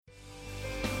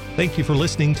Thank you for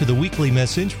listening to the weekly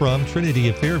message from Trinity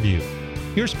of Fairview.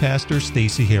 Here's Pastor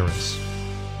Stacy Harris.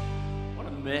 What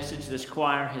a message this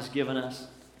choir has given us.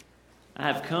 I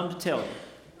have come to tell you.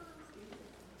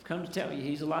 I've come to tell you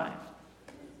He's alive.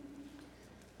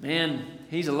 Man,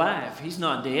 He's alive. He's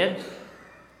not dead.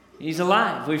 He's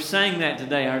alive. We've sang that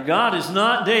today. Our God is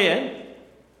not dead.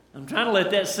 I'm trying to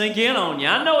let that sink in on you.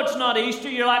 I know it's not Easter.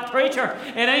 You're like, preacher,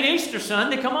 it ain't Easter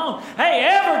Sunday. Come on. Hey,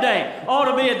 every day ought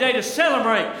to be a day to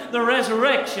celebrate the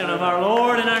resurrection of our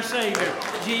Lord and our Savior,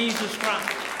 Jesus Christ.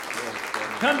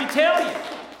 Come to tell you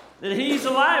that He's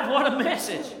alive. What a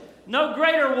message. No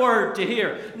greater word to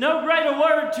hear. No greater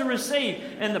word to receive.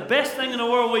 And the best thing in the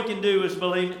world we can do is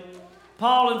believe it.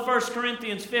 Paul in 1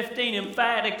 Corinthians 15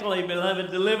 emphatically,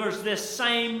 beloved, delivers this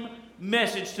same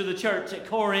message to the church at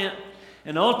Corinth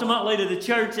and ultimately to the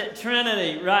church at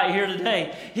Trinity right here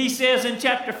today. He says in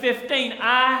chapter 15,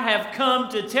 I have come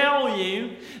to tell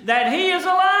you that He is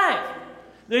alive.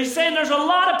 He's saying there's a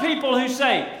lot of people who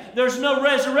say there's no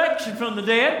resurrection from the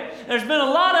dead. There's been a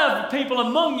lot of people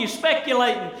among you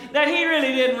speculating that He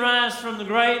really didn't rise from the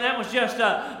grave. That was just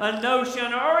a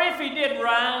notion. Or if He did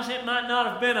rise, it might not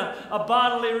have been a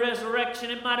bodily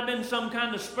resurrection. It might have been some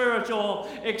kind of spiritual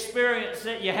experience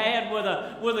that you had with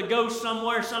a ghost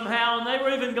somewhere somehow. And they were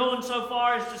even going so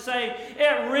far as to say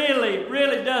it really,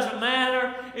 really doesn't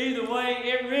matter either way.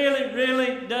 It really,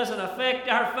 really doesn't affect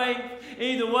our faith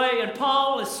either way. And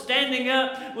Paul is standing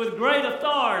up with great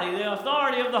authority, the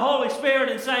authority of the Holy Spirit,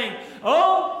 and saying,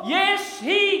 oh, yes,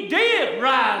 He did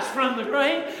rise from the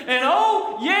grave. And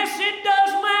oh, yes, it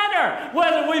does matter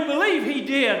whether we believe He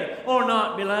did or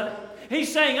not, beloved.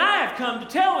 He's saying, I have come to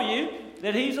tell you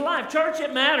that He's alive. Church,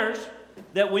 it matters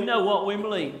that we know what we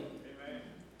believe. Amen.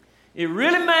 It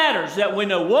really matters that we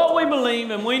know what we believe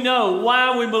and we know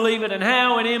why we believe it and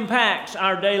how it impacts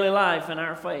our daily life and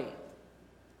our faith.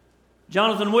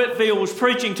 Jonathan Whitfield was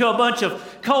preaching to a bunch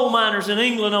of coal miners in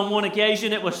England on one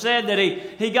occasion. It was said that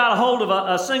he got a hold of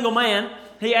a single man.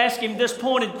 He asked him this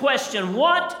pointed question,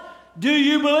 what do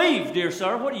you believe, dear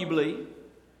sir? What do you believe?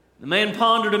 The man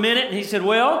pondered a minute and he said,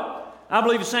 well, I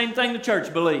believe the same thing the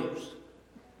church believes.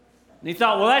 And he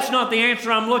thought, well, that's not the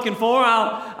answer I'm looking for.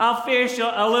 I'll fish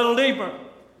a little deeper.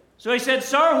 So he said,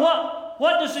 sir,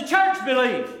 what does the church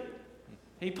believe?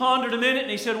 He pondered a minute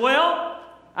and he said, well,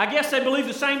 I guess they believe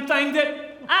the same thing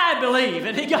that I believe.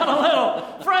 And he got a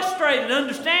little frustrated,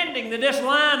 understanding that this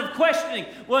line of questioning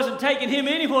wasn't taking him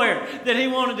anywhere that he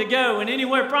wanted to go and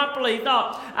anywhere properly. He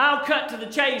thought, I'll cut to the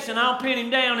chase and I'll pin him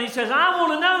down. He says, I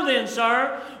want to know then,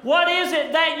 sir, what is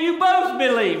it that you both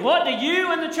believe? What do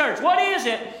you and the church, what is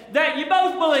it that you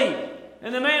both believe?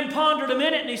 And the man pondered a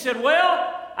minute and he said,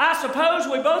 well, I suppose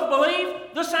we both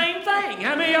believe the same thing.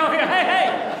 How many of y'all here?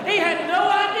 Hey, he had no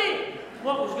idea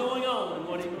what was going on and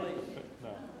what he believed.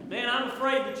 Man, I'm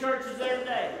afraid the church is there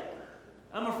today.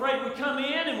 I'm afraid we come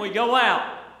in and we go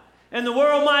out. And the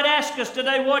world might ask us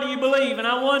today, what do you believe? And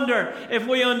I wonder if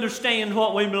we understand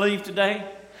what we believe today.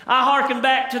 I hearken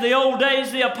back to the old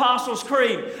days, the Apostles'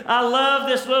 Creed. I love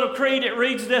this little creed. It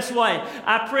reads this way.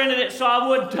 I printed it so I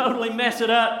wouldn't totally mess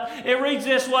it up. It reads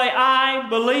this way. I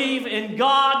believe in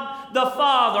God the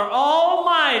Father,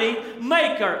 Almighty,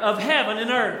 maker of heaven and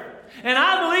earth. And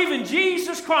I believe in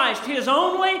Jesus Christ, His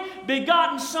only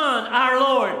begotten Son, our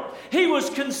Lord. He was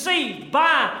conceived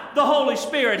by the Holy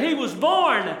Spirit. He was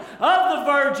born of the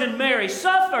Virgin Mary,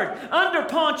 suffered under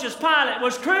Pontius Pilate,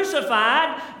 was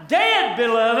crucified, dead,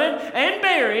 beloved, and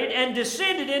buried, and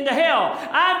descended into hell.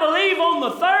 I believe on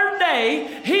the third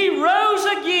day, He rose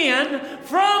again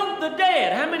from the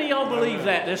dead. How many of y'all believe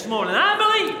that this morning? I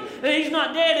believe that He's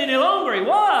not dead any longer. He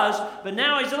was, but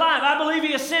now He's alive. I believe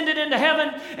He ascended into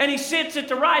heaven, and He sits at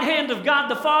the right hand of God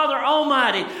the Father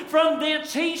Almighty. From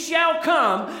thence He shall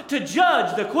come to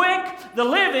judge the quick, the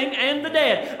living, and the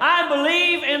dead. I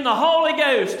believe in the Holy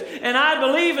Ghost, and I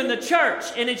believe in the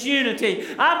church in its unity.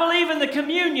 I believe in the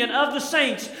communion of the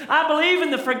saints. I believe in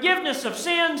the forgiveness of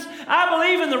sins. I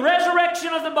believe in the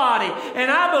resurrection of the body, and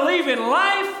I believe in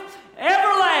life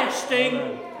everlasting.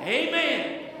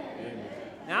 Amen.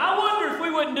 Now I wonder if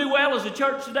we wouldn't do well as a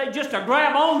church today just to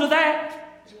grab onto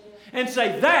that and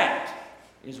say that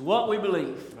is what we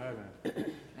believe.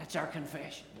 That's our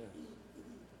confession.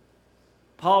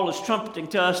 Paul is trumpeting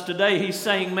to us today. He's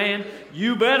saying, man,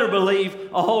 you better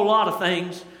believe a whole lot of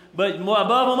things. But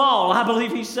above them all, I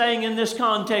believe he's saying in this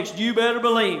context, you better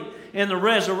believe in the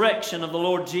resurrection of the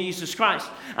Lord Jesus Christ.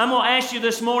 I'm going to ask you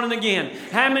this morning again,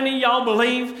 how many of y'all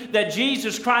believe that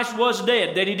Jesus Christ was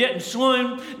dead, that He didn't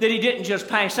swoon, that He didn't just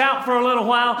pass out for a little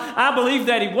while? I believe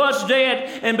that He was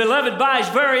dead, and beloved, by His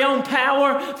very own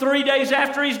power, 3 days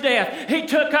after His death, He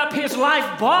took up His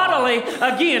life bodily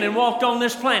again and walked on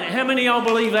this planet. How many of y'all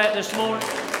believe that this morning?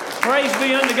 Praise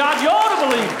be unto God. You ought to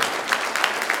believe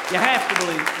it. You have to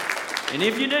believe it. And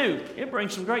if you do, it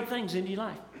brings some great things into your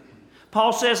life.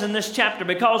 Paul says in this chapter,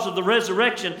 because of the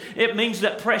resurrection, it means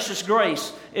that precious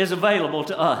grace is available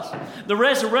to us. The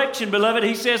resurrection, beloved,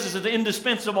 he says, is an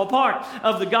indispensable part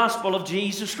of the gospel of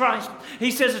Jesus Christ.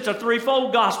 He says it's a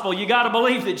threefold gospel. You got to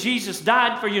believe that Jesus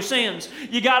died for your sins.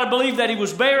 You got to believe that He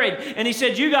was buried. And he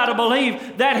said you got to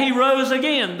believe that He rose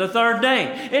again the third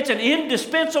day. It's an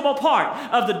indispensable part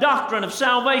of the doctrine of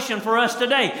salvation for us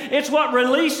today. It's what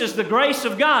releases the grace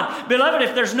of God. Beloved,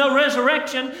 if there's no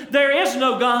resurrection, there is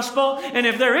no gospel. And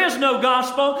if there is no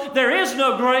gospel, there is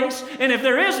no grace. And if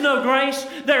there is no grace,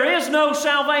 there is no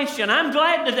salvation. I'm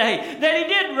glad today that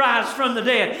He did rise from the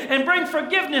dead and bring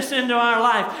forgiveness into our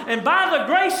life. And by the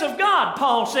grace of God,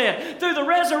 Paul said, through the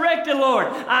resurrected Lord,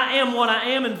 I am what I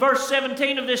am. In verse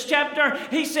 17 of this chapter,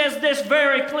 he says this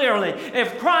very clearly.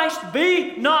 If Christ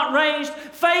be not raised,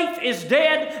 faith is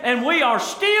dead, and we are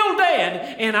still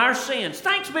dead in our sins.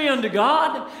 Thanks be unto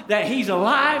God that He's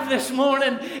alive this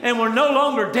morning, and we're no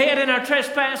longer dead in our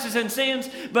trespasses and sins,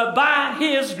 but by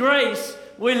His grace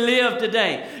we live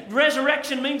today.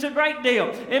 Resurrection means a great deal.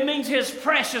 It means His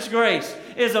precious grace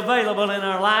is available in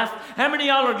our life. How many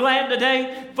of y'all are glad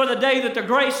today for the day that the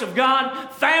grace of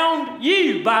God found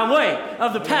you by way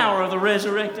of the power of the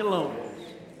resurrected Lord?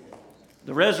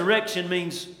 The resurrection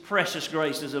means precious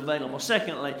grace is available.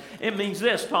 Secondly, it means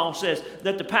this, Paul says,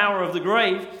 that the power of the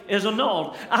grave is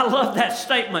annulled. I love that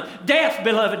statement. Death,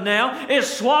 beloved, now is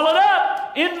swallowed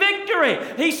up in victory.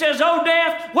 He says, "O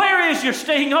death, where is your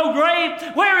sting? O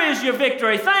grave, where is your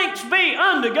victory?" Thanks be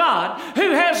unto God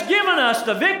who has given us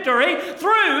the victory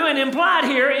through, and implied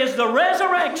here is the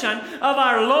resurrection of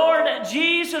our Lord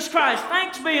Jesus Christ.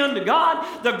 Thanks be unto God.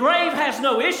 The grave has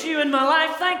no issue in my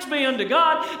life. Thanks be unto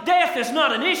God. Death is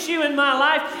not an issue in my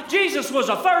life. Jesus was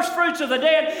the first fruits of the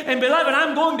dead, and beloved,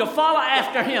 I'm going to follow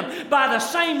after Him by the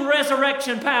same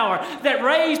resurrection power that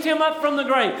raised Him up from the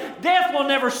grave. Death will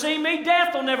never see me.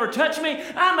 Death will never touch me.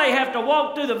 I may have to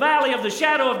walk through the valley of the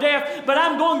shadow of death, but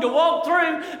I'm going to walk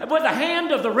through with the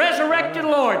hand of the resurrected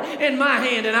Lord in my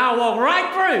hand, and I'll walk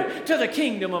right through to the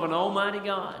kingdom of an almighty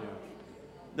God.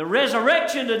 The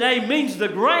resurrection today means the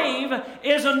grave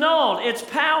is annulled. Its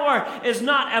power is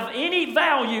not of any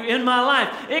value in my life.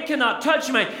 It cannot touch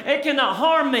me. It cannot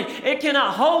harm me. It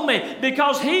cannot hold me,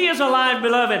 because He is alive,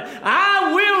 beloved.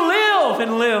 I will live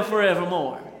and live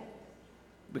forevermore.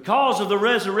 Because of the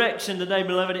resurrection today,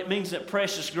 beloved, it means that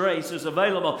precious grace is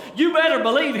available. You better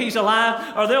believe He's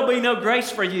alive, or there'll be no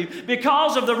grace for you.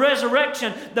 Because of the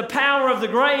resurrection, the power of the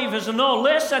grave is annulled.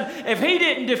 Listen, if He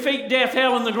didn't defeat death,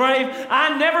 hell, and the grave,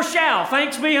 I never shall.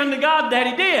 Thanks be unto God that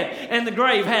He did. And the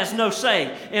grave has no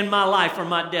say in my life or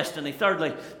my destiny.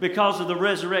 Thirdly, because of the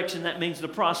resurrection, that means the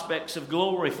prospects of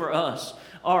glory for us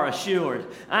are assured.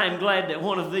 I am glad that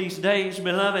one of these days,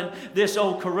 beloved, this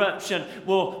old corruption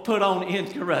will put on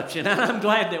incorruption. And I'm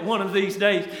glad that one of these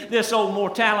days, this old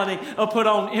mortality will put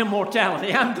on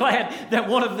immortality. I'm glad that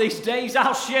one of these days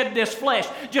I'll shed this flesh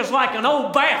just like an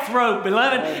old bathrobe,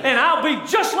 beloved, and I'll be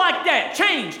just like that,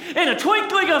 changed in a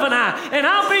twinkling of an eye, and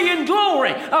I'll be in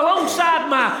glory alongside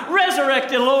my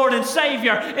resurrected Lord and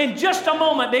Savior in just a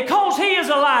moment. Because He is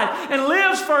alive and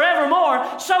lives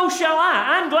forevermore, so shall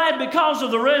I. I'm glad because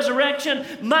of the resurrection,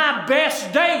 my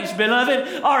best days,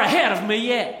 beloved, are ahead of me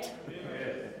yet.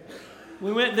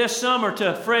 We went this summer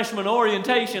to freshman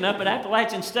orientation up at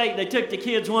Appalachian State. They took the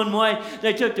kids one way,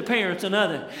 they took the parents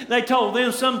another. They told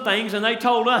them some things, and they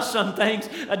told us some things,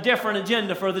 a different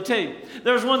agenda for the two.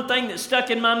 There's one thing that stuck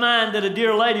in my mind that a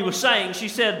dear lady was saying. She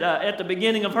said at the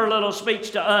beginning of her little speech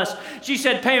to us, she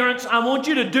said, "Parents, I want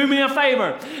you to do me a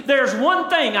favor. There's one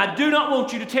thing I do not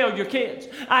want you to tell your kids.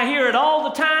 I hear it all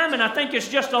the time, and I think it's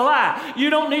just a lie.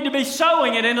 You don't need to be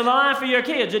sowing it into the life of your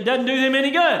kids. It doesn't do them any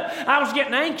good." I was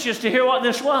getting anxious to hear what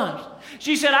this was.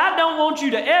 She said, "I don't want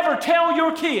you to ever tell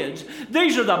your kids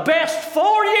these are the best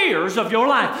 4 years of your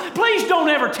life. Please don't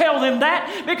ever tell them that,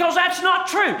 because that's not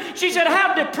true." She said,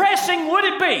 "How depressing would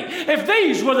it be if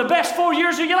these were the best 4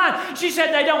 years of your life?" She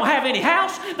said, "They don't have any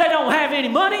house. They don't have any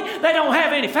money. They don't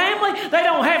have any family. They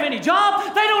don't have any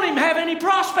job. They don't even have any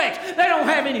prospects. They don't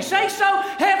have any say-so.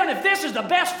 Heaven, if this is the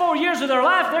best 4 years of their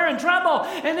life, they're in trouble."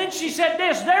 And then she said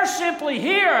this, "They're simply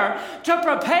here to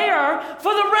prepare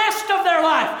for the rest of of their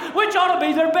life, which ought to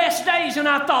be their best days. And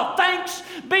I thought, thanks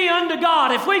be unto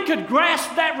God. If we could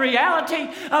grasp that reality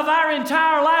of our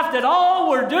entire life, that all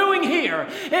we're doing here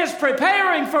is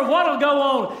preparing for what will go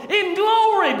on in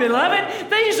glory, beloved.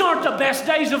 These aren't the best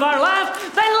days of our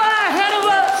life. They lie ahead of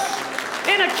us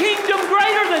in a kingdom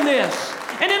greater than this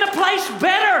and in a place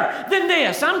better than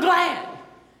this. I'm glad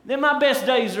that my best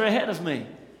days are ahead of me.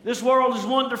 This world is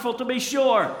wonderful, to be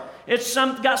sure. It's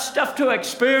got stuff to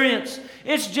experience.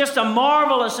 It's just a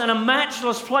marvelous and a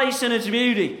matchless place in its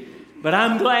beauty. But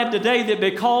I'm glad today that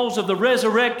because of the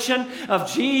resurrection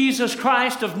of Jesus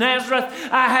Christ of Nazareth,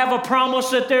 I have a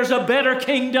promise that there's a better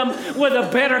kingdom with a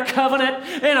better covenant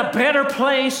and a better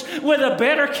place with a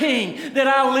better king that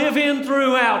I'll live in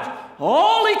throughout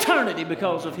all eternity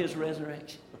because of His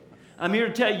resurrection. I'm here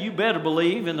to tell you, you better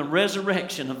believe in the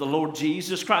resurrection of the Lord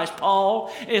Jesus Christ.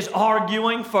 Paul is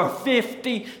arguing for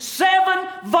 57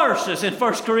 verses in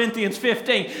 1 Corinthians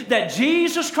 15 that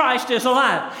Jesus Christ is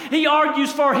alive. He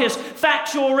argues for His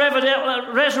factual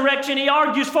resurrection. He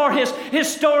argues for His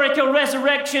historical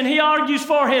resurrection. He argues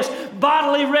for His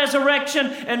bodily resurrection.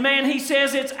 And man, he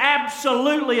says it's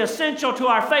absolutely essential to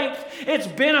our faith. Its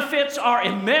benefits are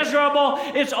immeasurable.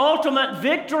 Its ultimate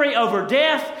victory over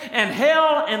death and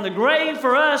hell and the grave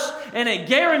for us, and it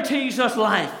guarantees us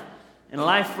life and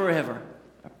life forever.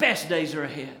 Our best days are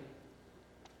ahead.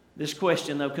 This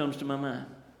question, though, comes to my mind.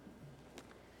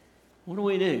 What do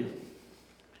we do?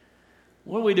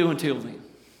 What do we do until then?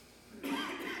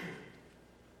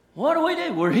 What do we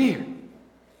do? We're here.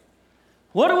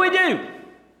 What do we do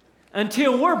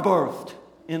until we're birthed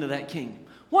into that kingdom?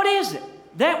 What is it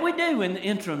that we do in the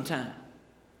interim time?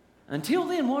 Until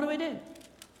then, what do we do?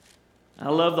 I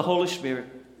love the Holy Spirit.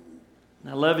 And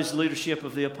I love His leadership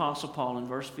of the Apostle Paul. In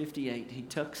verse 58, he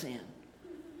tucks in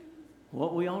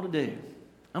what we ought to do.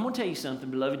 I'm going to tell you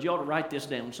something, beloved. You ought to write this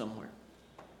down somewhere.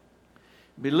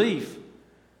 Belief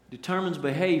determines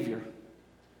behavior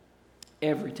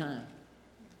every time.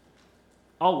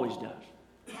 Always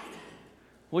does.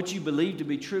 What you believe to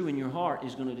be true in your heart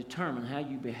is going to determine how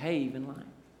you behave in life.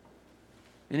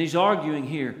 And he's arguing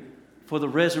here for the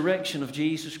resurrection of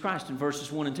Jesus Christ. In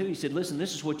verses 1 and 2, he said, listen,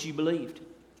 this is what you believed.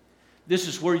 This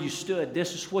is where you stood.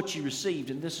 This is what you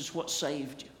received. And this is what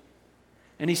saved you.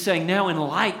 And he's saying, now in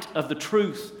light of the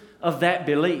truth of that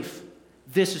belief,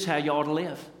 this is how you ought to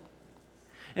live.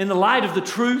 In the light of the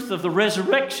truth of the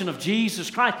resurrection of Jesus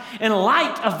Christ, in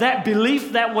light of that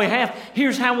belief that we have,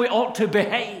 here's how we ought to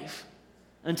behave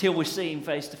until we see Him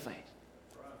face to face.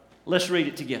 Let's read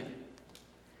it together.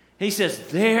 He says,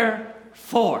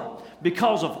 therefore,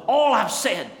 because of all I've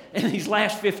said in these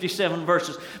last 57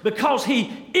 verses, because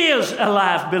He is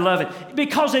alive, beloved,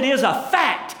 because it is a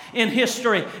fact in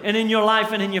history and in your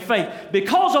life and in your faith,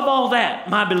 because of all that,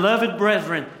 my beloved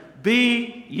brethren,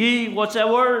 be ye, what's that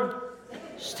word?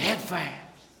 Steadfast,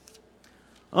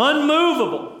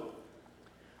 unmovable,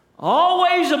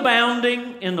 always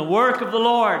abounding in the work of the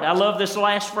Lord. I love this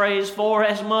last phrase, for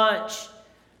as much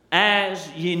as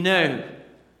ye know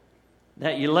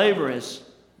that ye labor is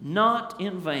not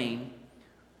in vain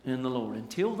in the Lord.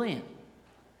 Until then,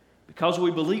 because we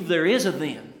believe there is a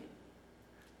then,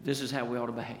 this is how we ought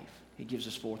to behave. He gives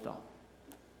us forethought.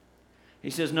 He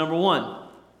says, number one,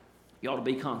 you ought to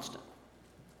be constant.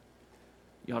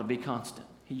 You ought to be constant.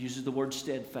 He uses the word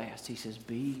steadfast. He says,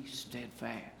 be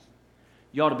steadfast.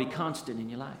 You ought to be constant in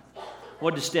your life.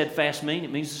 What does steadfast mean?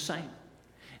 It means the same.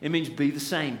 It means be the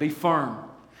same. Be firm.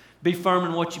 Be firm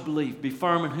in what you believe. Be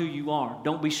firm in who you are.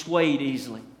 Don't be swayed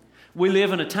easily. We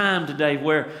live in a time today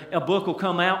where a book will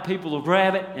come out, people will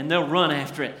grab it, and they'll run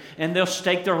after it, and they'll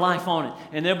stake their life on it,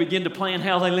 and they'll begin to plan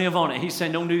how they live on it. He's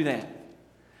saying, don't do that.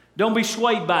 Don't be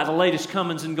swayed by the latest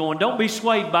comings and going. Don't be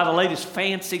swayed by the latest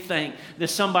fancy thing that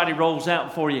somebody rolls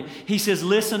out for you. He says,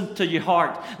 listen to your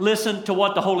heart. Listen to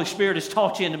what the Holy Spirit has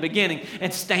taught you in the beginning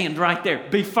and stand right there.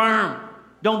 Be firm.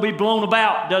 Don't be blown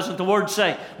about, doesn't the Word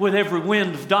say, with every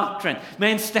wind of doctrine.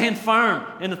 Man, stand firm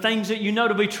in the things that you know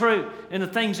to be true, in the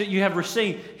things that you have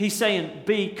received. He's saying,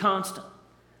 be constant.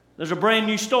 There's a brand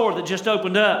new store that just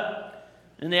opened up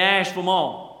in the Asheville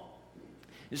Mall.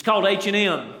 It's called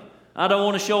H&M. I don't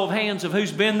want a show of hands of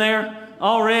who's been there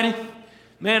already.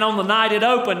 Man, on the night it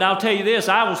opened, I'll tell you this,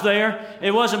 I was there.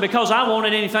 It wasn't because I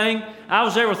wanted anything. I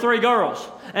was there with 3 girls.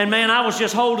 And man, I was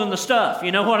just holding the stuff.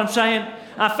 You know what I'm saying?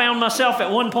 I found myself at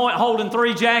one point holding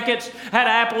 3 jackets, had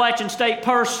an Appalachian State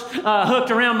purse hooked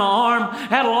around my arm,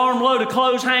 had an armload of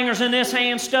clothes hangers in this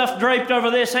hand, stuff draped over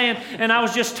this hand, and I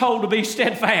was just told to be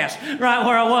steadfast right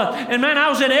where I was. And man, I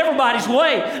was in everybody's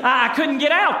way. I couldn't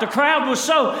get out. The crowd was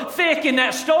so thick in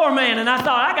that store, man, and I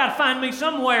thought, I got to find me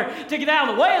somewhere to get out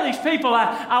of the way of these people.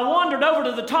 I wandered over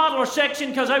to the toddler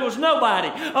section because there was nobody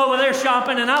over there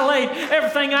shopping, and I laid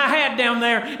everything I had down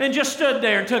there and just stood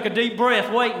there and took a deep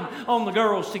breath waiting on the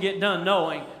girls to get done,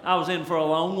 knowing I was in for a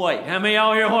long wait. How many of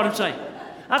y'all hear what I'm saying?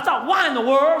 I thought, why in the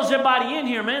world is everybody in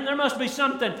here, man? There must be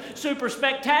something super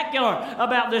spectacular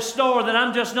about this store that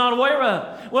I'm just not aware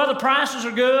of. Well, the prices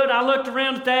are good. I looked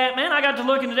around at that. Man, I got to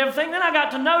looking at everything. Then I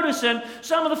got to noticing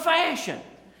some of the fashion.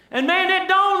 And man, it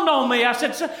dawned on me. I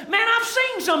said, man, I've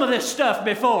seen some of this stuff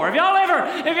before. Have y'all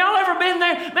ever been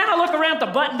there? Man, I look around at the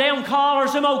button-down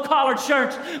collars, them old collared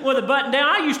shirts with a button down.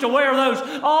 I used to wear those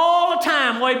all the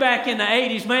time way back in the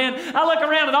 80s, man. I look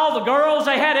around at all the girls.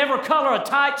 They had every color of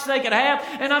tights they could have.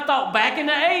 And I thought back in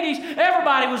the 80s,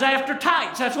 everybody was after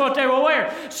tights. That's what they were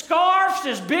wearing. Scarves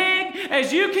as big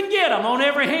as you can get them on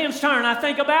every hand's turn. I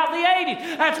think about the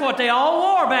 80s. That's what they all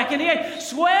wore back in the 80s.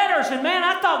 Sweaters. And man,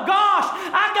 I thought, gosh,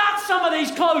 I got some of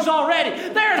these clothes already.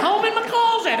 They're at home in my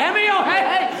closet. How many of y'all,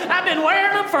 hey, I've been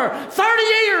wearing them for 30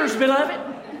 years, beloved.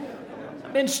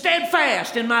 I've been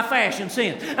steadfast in my fashion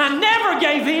sense. I never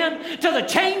gave in to the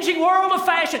changing world of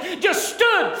fashion. Just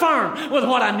stood firm with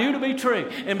what I knew to be true.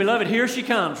 And beloved, here she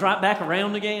comes right back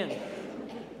around again.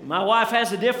 My wife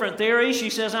has a different theory.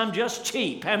 She says I'm just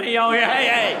cheap. How many of y'all here,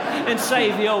 hey, and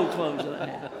save the old clothes that I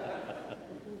have.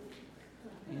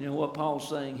 You know what Paul's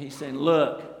saying? He's saying,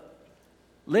 look,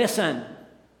 listen,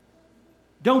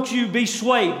 don't you be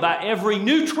swayed by every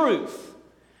new truth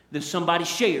that somebody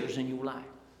shares in your life.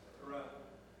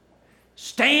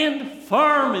 Stand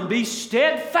firm and be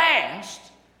steadfast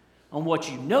on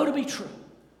what you know to be true.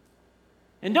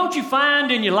 And don't you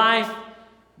find in your life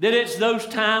that it's those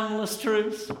timeless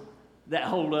truths that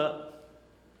hold up?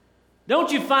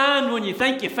 Don't you find when you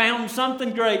think you found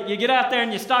something great, you get out there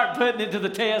and you start putting it to the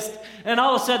test, and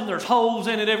all of a sudden there's holes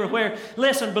in it everywhere?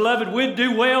 Listen, beloved, we'd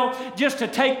do well just to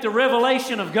take the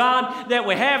revelation of God that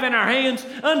we have in our hands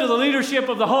under the leadership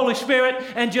of the Holy Spirit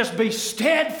and just be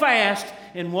steadfast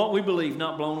in what we believe,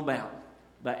 not blown about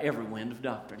by every wind of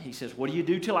doctrine. He says, what do you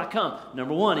do till I come?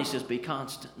 Number 1, he says, be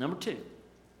constant. Number 2,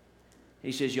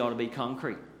 he says you ought to be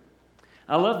concrete.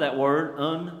 I love that word,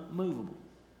 unmovable.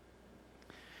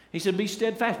 He said, be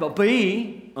steadfast, but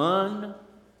be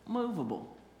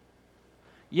unmovable.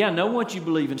 Yeah, know what you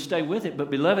believe and stay with it, but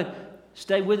beloved,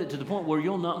 stay with it to the point where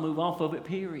you'll not move off of it,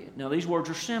 period. Now, these words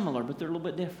are similar, but they're a little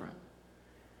bit different.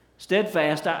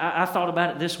 Steadfast, I thought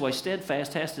about it this way.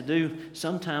 Steadfast has to do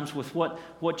sometimes with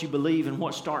what you believe and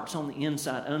what starts on the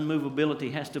inside.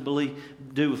 Unmovability has to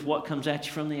do with what comes at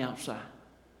you from the outside.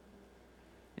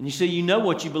 And you see, you know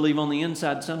what you believe on the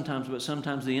inside sometimes, but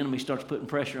sometimes the enemy starts putting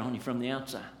pressure on you from the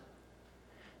outside.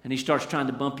 And he starts trying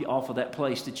to bump you off of that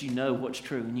place that you know what's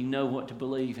true and you know what to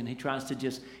believe. And he tries to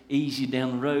just ease you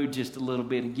down the road just a little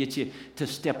bit and get you to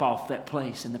step off that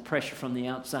place. And the pressure from the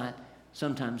outside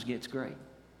sometimes gets great.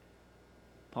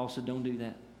 Paul said, don't do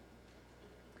that.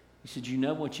 He said, you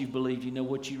know what you believed, you know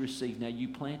what you received. Now you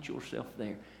plant yourself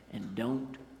there and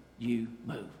don't you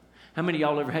move. How many of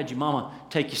y'all ever had your mama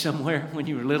take you somewhere when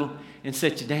you were little and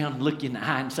sit you down and look you in the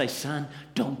eye and say, son,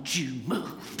 don't you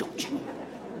move, don't you move.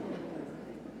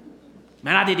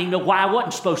 Man, I didn't even know why I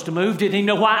wasn't supposed to move. Didn't even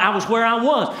know why I was where I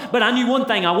was. But I knew one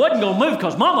thing, I wasn't going to move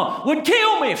because Mama would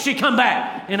kill me if she come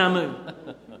back and I moved.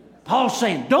 Paul's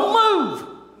saying, don't move.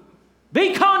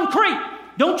 Be concrete.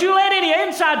 Don't you let any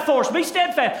inside force, be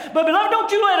steadfast. But beloved,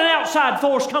 don't you let an outside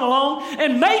force come along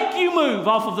and make you move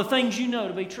off of the things you know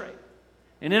to be true.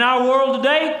 And in our world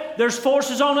today, there's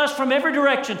forces on us from every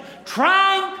direction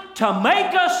trying to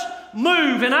make us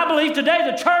move. And I believe today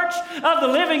the church of the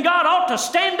living God ought to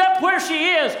stand up where she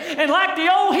is. And like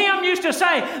the old hymn used to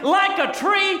say, like a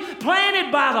tree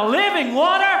planted by the living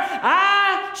water,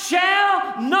 I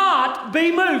shall not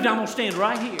be moved. I'm going to stand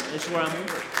right here. This is where I'm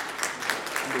moving.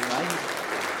 I'll be right here.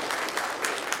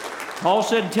 Paul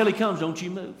said, until he comes, don't you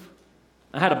move.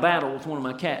 I had a battle with one of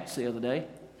my cats the other day.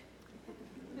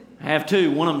 I have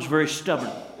two. One of them's very stubborn.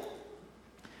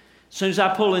 As soon as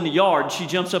I pull in the yard, she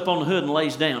jumps up on the hood and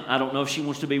lays down. I don't know if she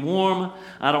wants to be warm.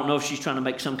 I don't know if she's trying to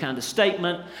make some kind of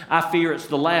statement. I fear it's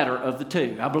the latter of the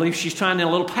two. I believe she's trying to a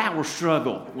little power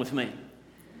struggle with me.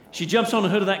 She jumps on the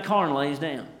hood of that car and lays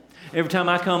down. Every time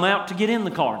I come out to get in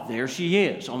the car, there she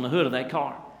is on the hood of that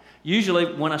car.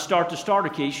 Usually when I start the starter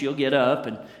key, she'll get up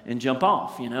and jump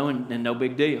off, and no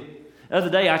big deal. The other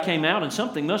day I came out and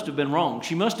something must have been wrong.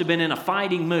 She must have been in a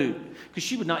fighting mood because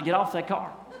she would not get off that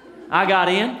car. I got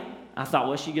in. I thought,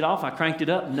 well, she get off. I cranked it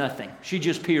up. Nothing. She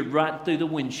just peered right through the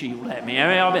windshield at me.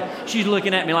 She's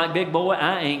looking at me like, big boy,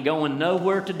 I ain't going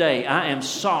nowhere today. I am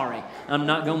sorry. I'm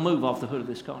not going to move off the hood of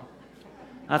this car.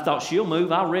 I thought, she'll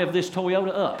move. I'll rev this Toyota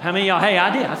up. How many of y'all? Hey,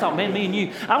 I did. I thought, man, me and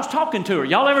you. I was talking to her.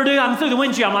 Y'all ever do? I'm through the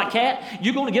windshield. I'm like, Cat,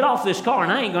 you're going to get off this car,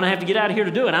 and I ain't going to have to get out of here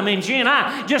to do it. I mean, she and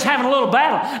I just having a little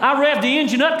battle. I revved the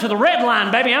engine up to the red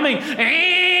line, baby. I mean,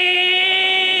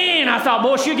 and I thought,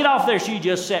 boy, she'll get off there. She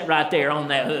just sat right there on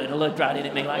that hood and looked right in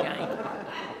at me like, I ain't going to.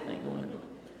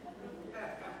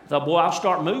 I thought, boy, I'll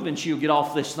start moving. She'll get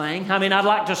off this thing. I mean, I'd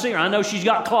like to see her. I know she's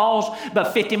got claws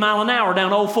about 50 miles an hour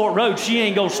down Old Fort Road. She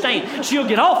ain't going to stand. She'll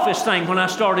get off this thing when I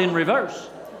start in reverse.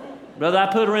 Brother, I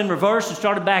put her in reverse and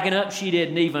started backing up. She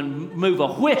didn't even move a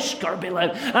whisker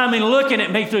below. I mean, looking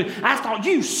at me through. I thought,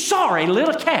 you sorry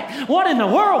little cat. What in the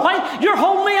world? Wait, you're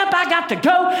holding me up. I got to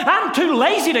go. I'm too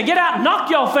lazy to get out and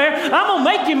knock you off there. I'm going to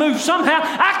make you move somehow.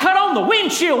 I cut on the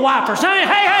windshield wipers. I mean,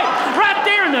 hey, right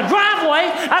there in the driveway.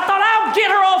 I thought, I'll get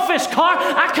her off this car.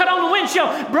 I cut on the windshield.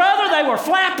 Brother, they were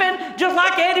flapping just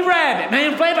like Eddie Rabbit.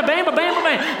 Man, bam, bam, bam, bam,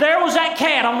 bam. There was that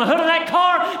cat on the hood of that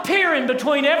car, peering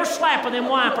between every slap of them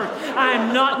wipers. I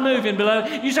am not moving,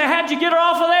 beloved. You say, how'd you get her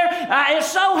off of there? It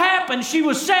so happened she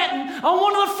was sitting on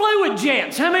one of the fluid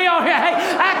jets. How many of y'all here? Hey,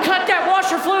 I cut that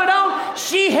washer fluid on.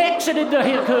 She exited the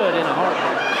hood in a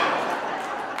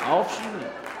heartbeat. Off she went.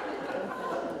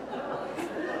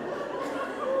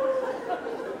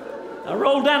 I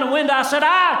rolled down the window. I said,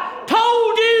 I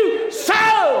told you so.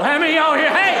 How many of y'all here?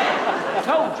 Hey, I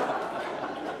told you.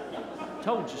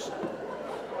 Told you so.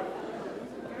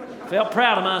 Felt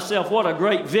proud of myself. What a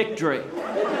great victory.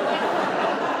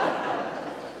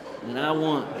 And I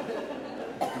won.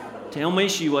 Tell me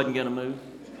she wasn't going to move.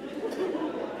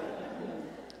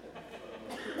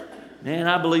 Man,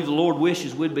 I believe the Lord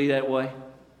wishes we'd be that way.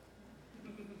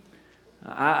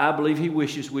 I believe He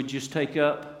wishes we'd just take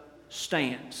up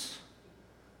stance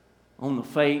on the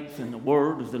faith and the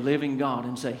Word of the living God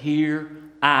and say, here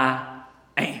I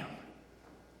am.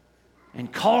 And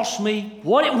cost me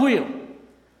what it will,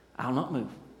 I'll not move.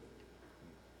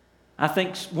 I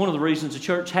think one of the reasons the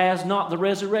church has not the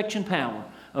resurrection power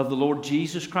of the Lord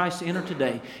Jesus Christ to enter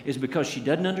today is because she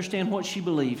doesn't understand what she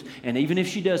believes. And even if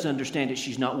she does understand it,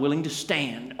 she's not willing to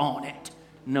stand on it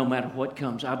no matter what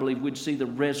comes. I believe we'd see the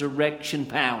resurrection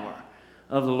power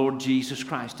of the Lord Jesus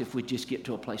Christ if we just get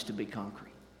to a place to be concrete.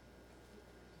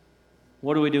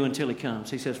 What do we do until He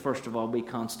comes? He says, first of all, be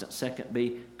constant. Second,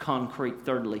 be concrete.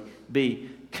 Thirdly,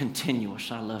 be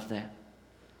continuous. I love that.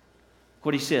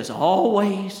 What He says,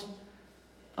 always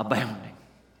abounding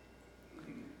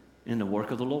in the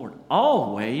work of the Lord.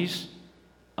 Always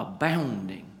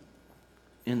abounding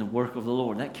in the work of the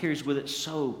Lord. That carries with it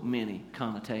so many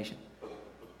connotations.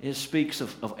 It speaks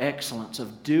of excellence,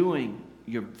 of doing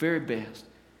your very best.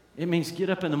 It means get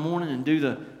up in the morning and do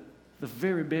the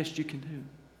very best you can do.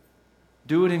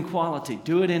 Do it in quality.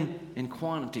 Do it in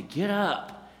quantity. Get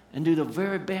up and do the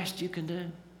very best you can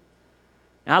do.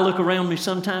 I look around me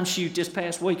sometimes. Shoot, this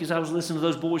past week as I was listening to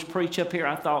those boys preach up here,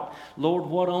 I thought, Lord,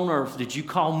 what on earth did you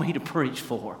call me to preach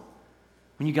for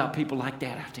when you got people like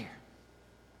that out there?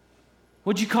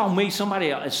 What'd you call me,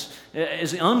 somebody as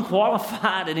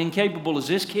unqualified and incapable as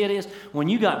this kid is? When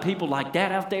you got people like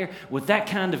that out there with that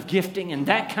kind of gifting and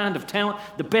that kind of talent,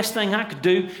 the best thing I could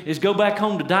do is go back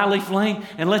home to Dyleaf Lane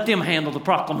and let them handle the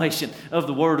proclamation of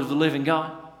the Word of the living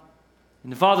God.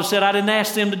 And the Father said, I didn't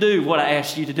ask them to do what I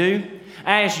asked you to do.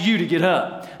 I asked you to get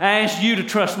up. I asked you to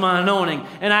trust my anointing.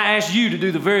 And I asked you to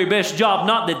do the very best job,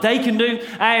 not that they can do.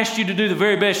 I asked you to do the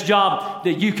very best job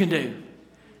that you can do.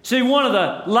 See, one of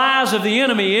the lies of the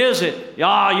enemy is that, you're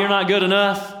not good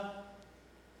enough.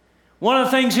 One of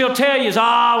the things he'll tell you is,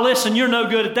 listen, you're no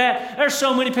good at that. There's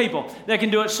so many people that can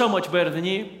do it so much better than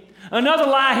you. Another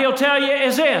lie he'll tell you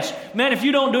is this, man, if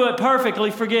you don't do it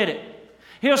perfectly, forget it.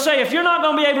 He'll say, if you're not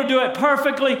going to be able to do it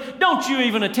perfectly, don't you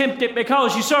even attempt it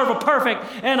because you serve a perfect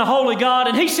and a holy God.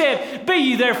 And He said, be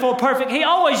ye therefore perfect. He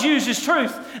always uses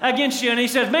truth against you. And He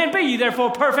says, man, be ye therefore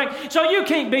perfect. So you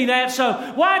can't be that. So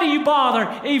why do you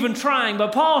bother even trying?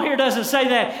 But Paul here doesn't say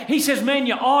that. He says, man,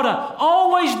 you ought to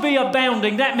always be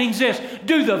abounding. That means this,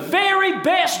 do the very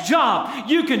best job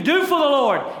you can do for the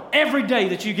Lord every day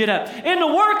that you get up. In the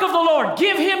work of the Lord,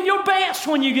 give Him your best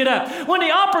when you get up. When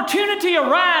the opportunity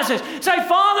arises, say,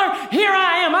 Father, here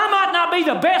I am. I might not be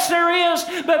the best there is,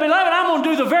 but beloved, I'm going to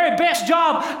do the very best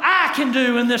job I can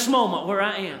do in this moment where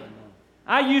I am.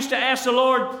 I used to ask the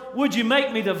Lord, would you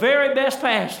make me the very best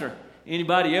pastor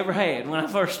anybody ever had when I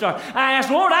first started. I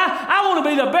asked, Lord, I want to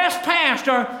be the best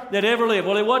pastor that ever lived.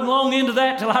 Well, it wasn't long into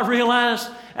that till I realized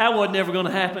that wasn't ever going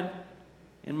to happen.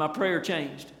 And my prayer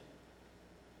changed.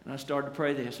 And I started to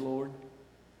pray this, Lord,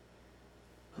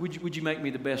 would you make me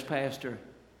the best pastor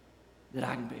that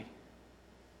I can be?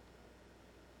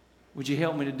 Would you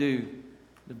help me to do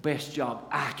the best job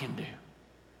I can do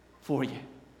for you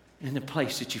in the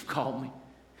place that you've called me,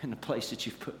 in the place that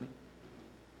you've put me?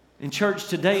 In church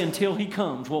today, until He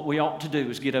comes, what we ought to do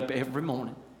is get up every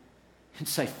morning and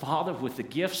say, Father, with the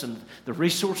gifts and the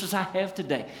resources I have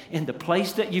today, in the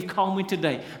place that you've called me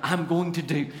today, I'm going to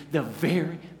do the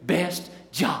very best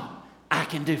job I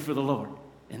can do for the Lord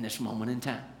in this moment in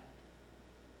time.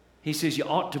 He says you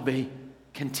ought to be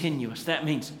continuous. That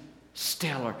means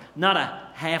stellar, not a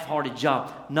half-hearted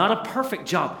job, not a perfect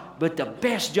job, but the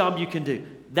best job you can do.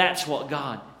 That's what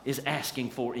God is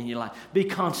asking for in your life. Be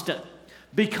constant,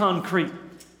 be concrete,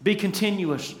 be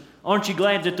continuous. Aren't you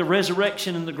glad that the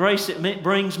resurrection and the grace it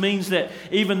brings means that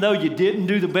even though you didn't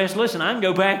do the best, listen, I can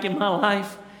go back in my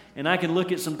life and I can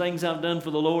look at some things I've done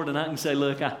for the Lord and I can say,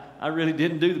 look, I really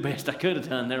didn't do the best I could have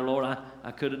done there, Lord.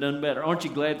 I could have done better. Aren't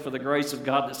you glad for the grace of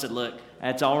God that said, look,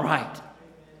 that's all right.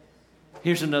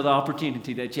 Here's another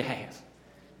opportunity that you have.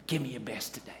 Give me your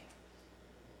best today.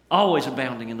 Always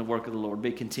abounding in the work of the Lord.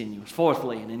 Be continuous.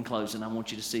 Fourthly, and in closing, I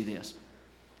want you to see this.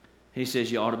 He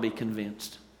says you ought to be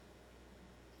convinced.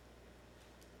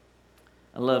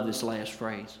 I love this last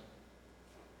phrase.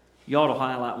 You ought to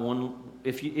highlight one.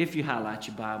 If you highlight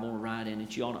your Bible or write in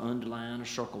it, you ought to underline or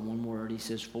circle one word. He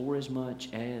says, for as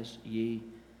much as ye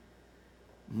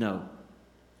know.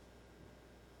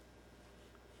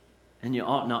 And you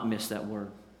ought not miss that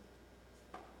word.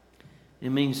 It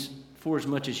means for as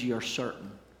much as ye are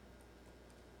certain.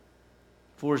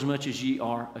 For as much as ye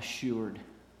are assured.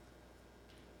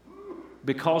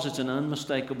 Because it's an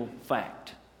unmistakable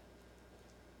fact.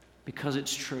 Because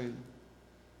it's true.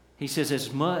 He says,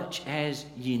 as much as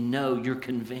ye know, you're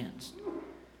convinced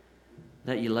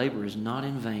that your labor is not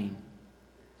in vain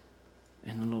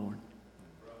in the Lord.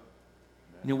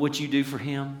 You know what you do for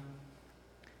Him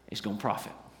is going to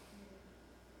profit.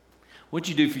 What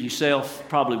you do for yourself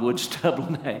probably would stubble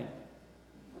and hay.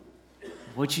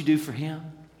 What you do for Him,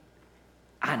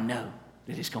 I know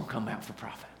that it's going to come out for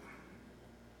profit.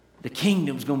 The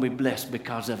kingdom's going to be blessed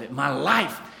because of it. My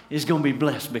life is going to be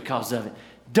blessed because of it.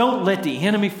 Don't let the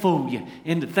enemy fool you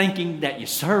into thinking that your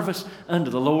service unto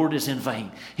the Lord is in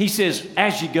vain. He says,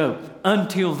 as you go,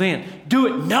 until then, do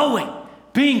it knowing,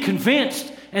 being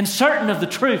convinced and certain of the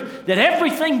truth that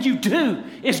everything you do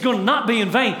is going to not be in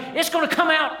vain. It's going to come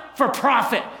out for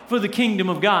profit for the kingdom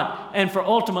of God and for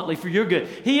ultimately for your good.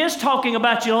 He is talking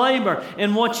about your labor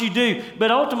and what you do, but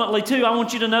ultimately too, I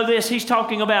want you to know this. He's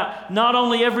talking about not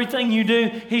only everything you do,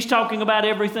 He's talking about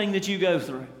everything that you go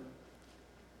through.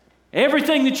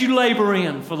 Everything that you labor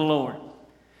in for the Lord.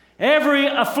 Every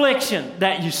affliction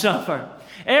that you suffer.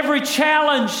 Every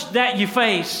challenge that you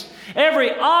face.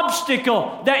 Every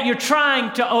obstacle that you're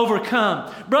trying to overcome.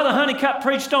 Brother Honeycutt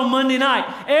preached on Monday night.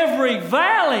 Every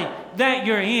valley that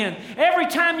you're in. Every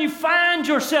time you find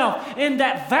yourself in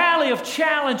that valley of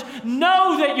challenge,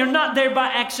 know that you're not there by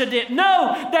accident.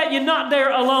 Know that you're not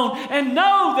there alone. And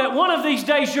know that one of these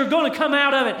days you're going to come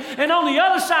out of it. And on the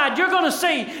other side, you're going to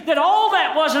see that all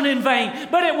that wasn't in vain,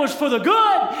 but it was for the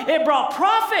good. It brought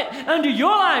profit unto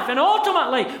your life and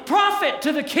ultimately profit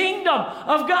to the kingdom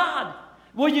of God.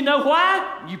 Well, you know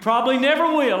why? You probably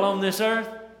never will on this earth.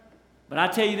 But I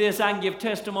tell you this, I can give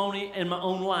testimony in my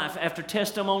own life after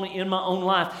testimony in my own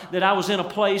life that I was in a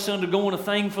place undergoing a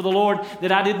thing for the Lord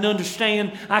that I didn't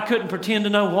understand. I couldn't pretend to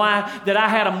know why, that I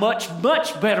had a much,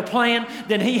 much better plan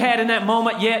than He had in that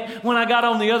moment. Yet, when I got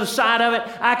on the other side of it,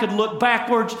 I could look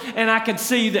backwards and I could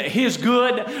see that His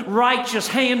good, righteous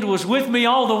hand was with me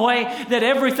all the way, that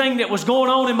everything that was going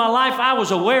on in my life I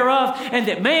was aware of, and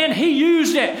that, man, He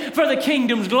used it for the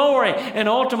kingdom's glory, and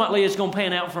ultimately it's going to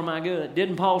pan out for my good.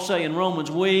 Didn't Paul say in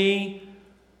Romans, we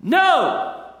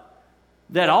know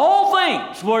that all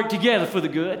things work together for the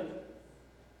good,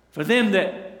 for them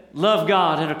that love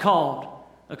God and are called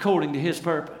according to His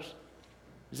purpose.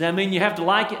 Does that mean you have to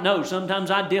like it? No, sometimes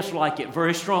I dislike it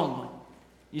very strongly.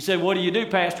 You say, what do you do,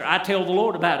 Pastor? I tell the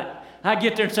Lord about it. I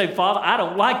get there and say, Father, I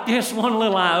don't like this one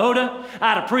little iota.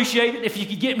 I'd appreciate it if you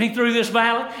could get me through this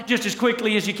valley just as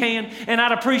quickly as you can. And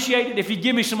I'd appreciate it if you'd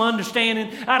give me some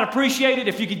understanding. I'd appreciate it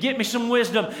if you could get me some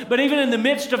wisdom. But even in the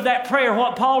midst of that prayer,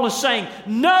 what Paul is saying,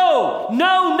 know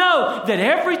that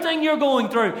everything you're going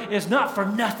through is not for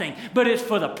nothing, but it's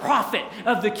for the profit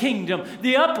of the kingdom,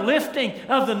 the uplifting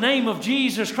of the name of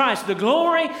Jesus Christ, the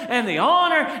glory and the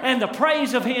honor and the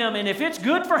praise of Him. And if it's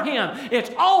good for Him,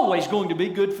 it's always going to be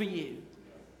good for you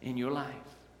in your life.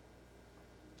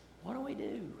 What do we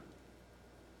do?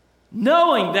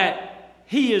 Knowing that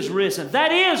He is risen.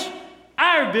 That is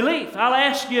our belief. I'll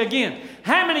ask you again.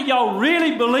 How many of y'all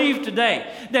really believe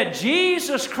today that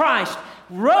Jesus Christ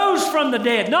rose from the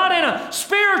dead? Not in a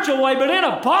spiritual way, but in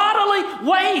a bodily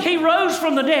way. He rose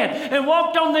from the dead and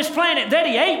walked on this planet, that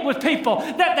He ate with people,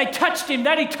 that they touched Him,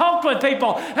 that He talked with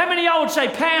people. How many of y'all would say,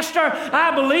 Pastor,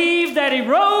 I believe that He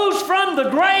rose from the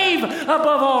grave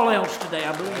above all else today?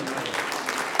 I believe that.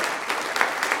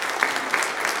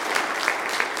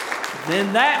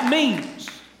 Then that means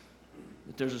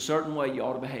that there's a certain way you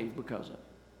ought to behave because of it.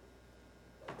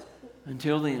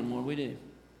 Until then, what do we do?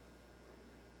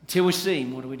 Until we see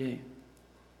Him, what do we do?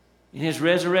 In His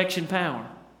resurrection power,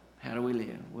 how do we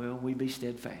live? Well, we be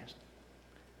steadfast.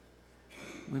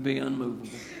 We be unmovable.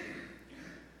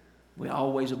 We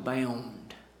always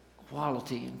abound,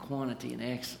 quality and quantity and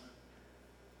excellence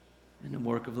in the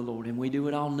work of the Lord. And we do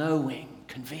it all knowing,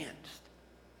 convinced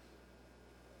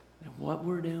that what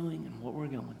we're doing and what we're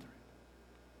going through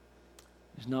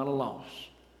is not a loss,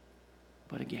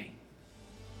 but a gain.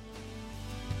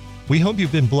 We hope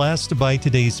you've been blessed by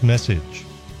today's message.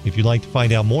 If you'd like to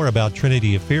find out more about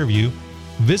Trinity of Fairview,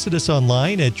 visit us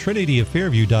online at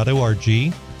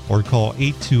trinityoffairview.org or call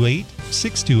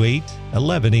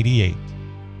 828-628-1188.